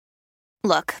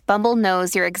Look, Bumble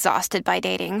knows you're exhausted by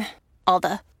dating. All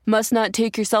the, must not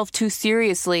take yourself too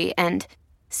seriously, and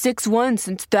 6'1"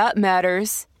 since that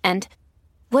matters. And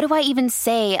what do I even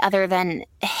say other than,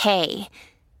 hey?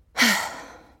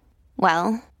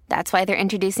 Well, that's why they're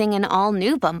introducing an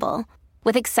all-new Bumble,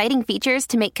 with exciting features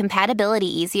to make compatibility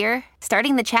easier,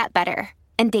 starting the chat better,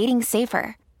 and dating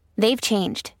safer. They've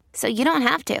changed, so you don't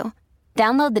have to.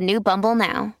 Download the new Bumble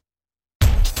now.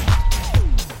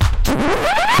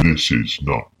 This is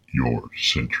not your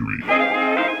century.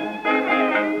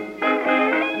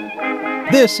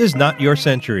 This is Not Your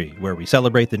Century, where we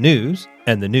celebrate the news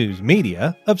and the news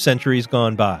media of centuries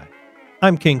gone by.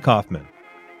 I'm King Kaufman.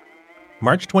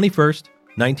 March 21st,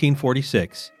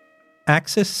 1946.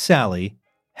 Axis Sally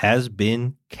has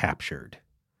been captured.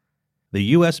 The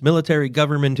U.S. military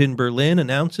government in Berlin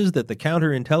announces that the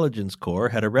Counterintelligence Corps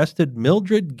had arrested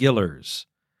Mildred Gillers.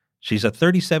 She's a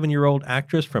 37-year-old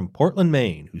actress from Portland,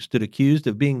 Maine, who stood accused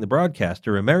of being the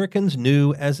broadcaster Americans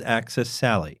knew as Axis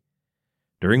Sally.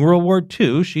 During World War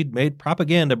II, she'd made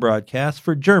propaganda broadcasts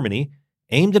for Germany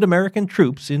aimed at American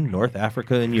troops in North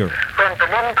Africa and Europe. When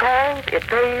Berlin calls, it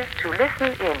pays to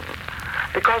listen in,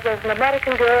 because there's an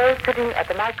American girl sitting at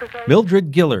the microphone.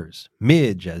 Mildred Gillers,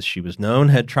 Midge as she was known,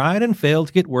 had tried and failed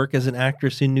to get work as an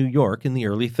actress in New York in the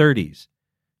early 30s.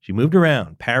 She moved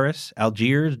around Paris,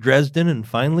 Algiers, Dresden, and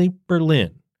finally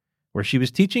Berlin, where she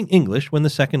was teaching English when the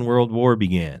Second World War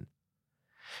began.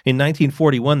 In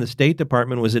 1941, the State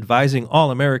Department was advising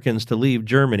all Americans to leave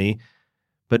Germany,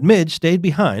 but Midge stayed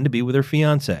behind to be with her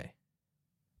fiancé.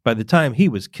 By the time he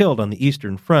was killed on the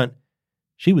Eastern Front,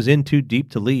 she was in too deep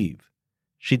to leave.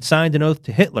 She'd signed an oath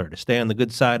to Hitler to stay on the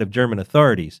good side of German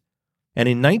authorities, and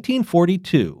in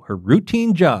 1942, her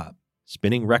routine job,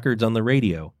 spinning records on the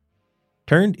radio,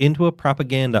 turned into a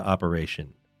propaganda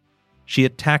operation. She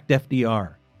attacked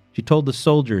FDR. She told the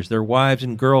soldiers their wives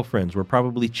and girlfriends were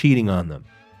probably cheating on them.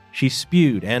 She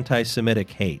spewed anti-Semitic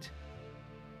hate.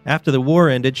 After the war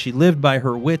ended, she lived by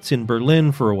her wits in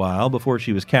Berlin for a while before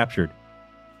she was captured.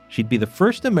 She'd be the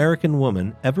first American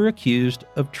woman ever accused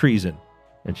of treason,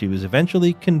 and she was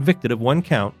eventually convicted of one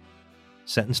count,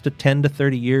 sentenced to 10 to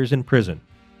 30 years in prison.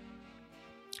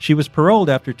 She was paroled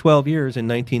after 12 years in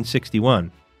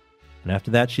 1961, and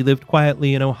after that she lived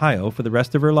quietly in Ohio for the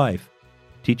rest of her life,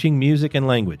 teaching music and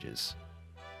languages.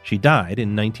 She died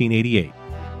in 1988.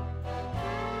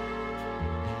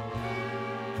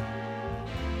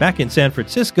 Back in San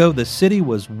Francisco, the city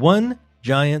was one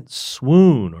giant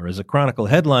swoon, or as a Chronicle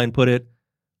headline put it,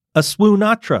 a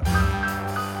swoonatra.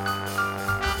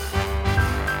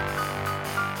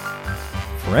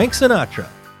 Frank Sinatra,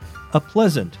 a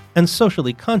pleasant and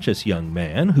socially conscious young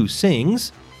man who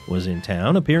sings, was in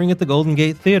town appearing at the Golden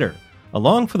Gate Theater.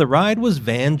 Along for the ride was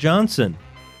Van Johnson,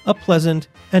 a pleasant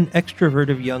and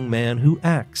extroverted young man who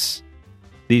acts.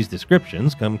 These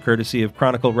descriptions come courtesy of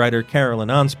Chronicle writer Carolyn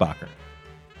Anspacher.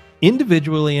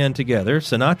 Individually and together,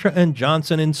 Sinatra and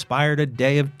Johnson inspired a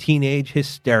day of teenage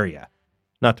hysteria,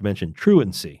 not to mention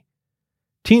truancy.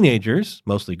 Teenagers,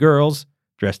 mostly girls,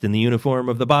 dressed in the uniform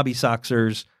of the Bobby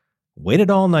Soxers, waited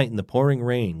all night in the pouring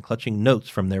rain, clutching notes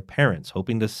from their parents,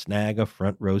 hoping to snag a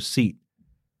front-row seat.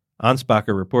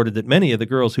 Anspacher reported that many of the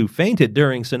girls who fainted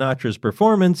during Sinatra's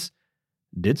performance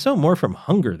did so more from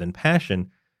hunger than passion.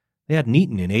 They hadn't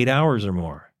eaten in 8 hours or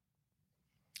more.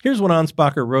 Here's what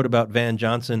Anspacher wrote about Van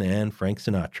Johnson and Frank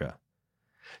Sinatra.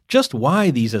 Just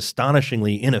why these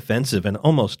astonishingly inoffensive and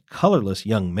almost colorless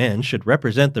young men should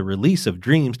represent the release of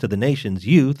dreams to the nation's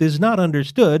youth is not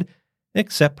understood,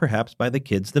 except perhaps by the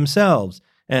kids themselves,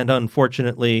 and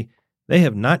unfortunately, they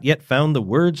have not yet found the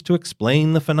words to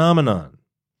explain the phenomenon.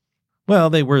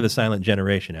 Well, they were the silent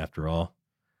generation, after all.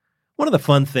 One of the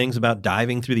fun things about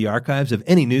diving through the archives of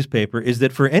any newspaper is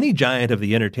that for any giant of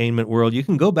the entertainment world, you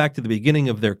can go back to the beginning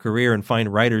of their career and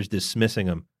find writers dismissing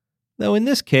them. Though in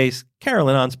this case,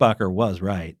 Carolyn Anspacher was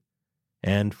right.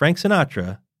 And Frank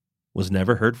Sinatra was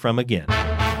never heard from again.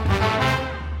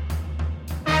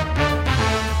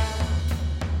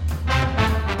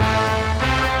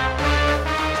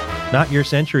 Not Your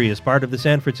Century is part of the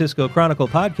San Francisco Chronicle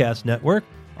podcast network.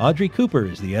 Audrey Cooper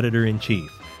is the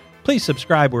editor-in-chief. Please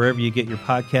subscribe wherever you get your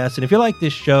podcasts, and if you like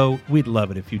this show, we'd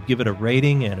love it if you'd give it a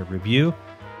rating and a review.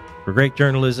 For great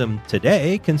journalism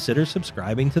today, consider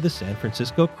subscribing to the San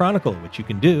Francisco Chronicle, which you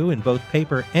can do in both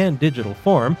paper and digital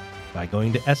form by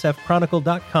going to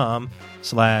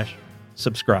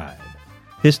sfchronicle.com/subscribe.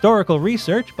 Historical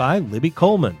research by Libby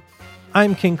Coleman.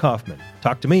 I'm King Kaufman.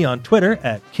 Talk to me on Twitter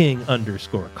at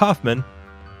King_Kaufman.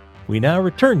 We now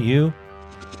return you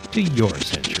to your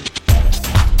century.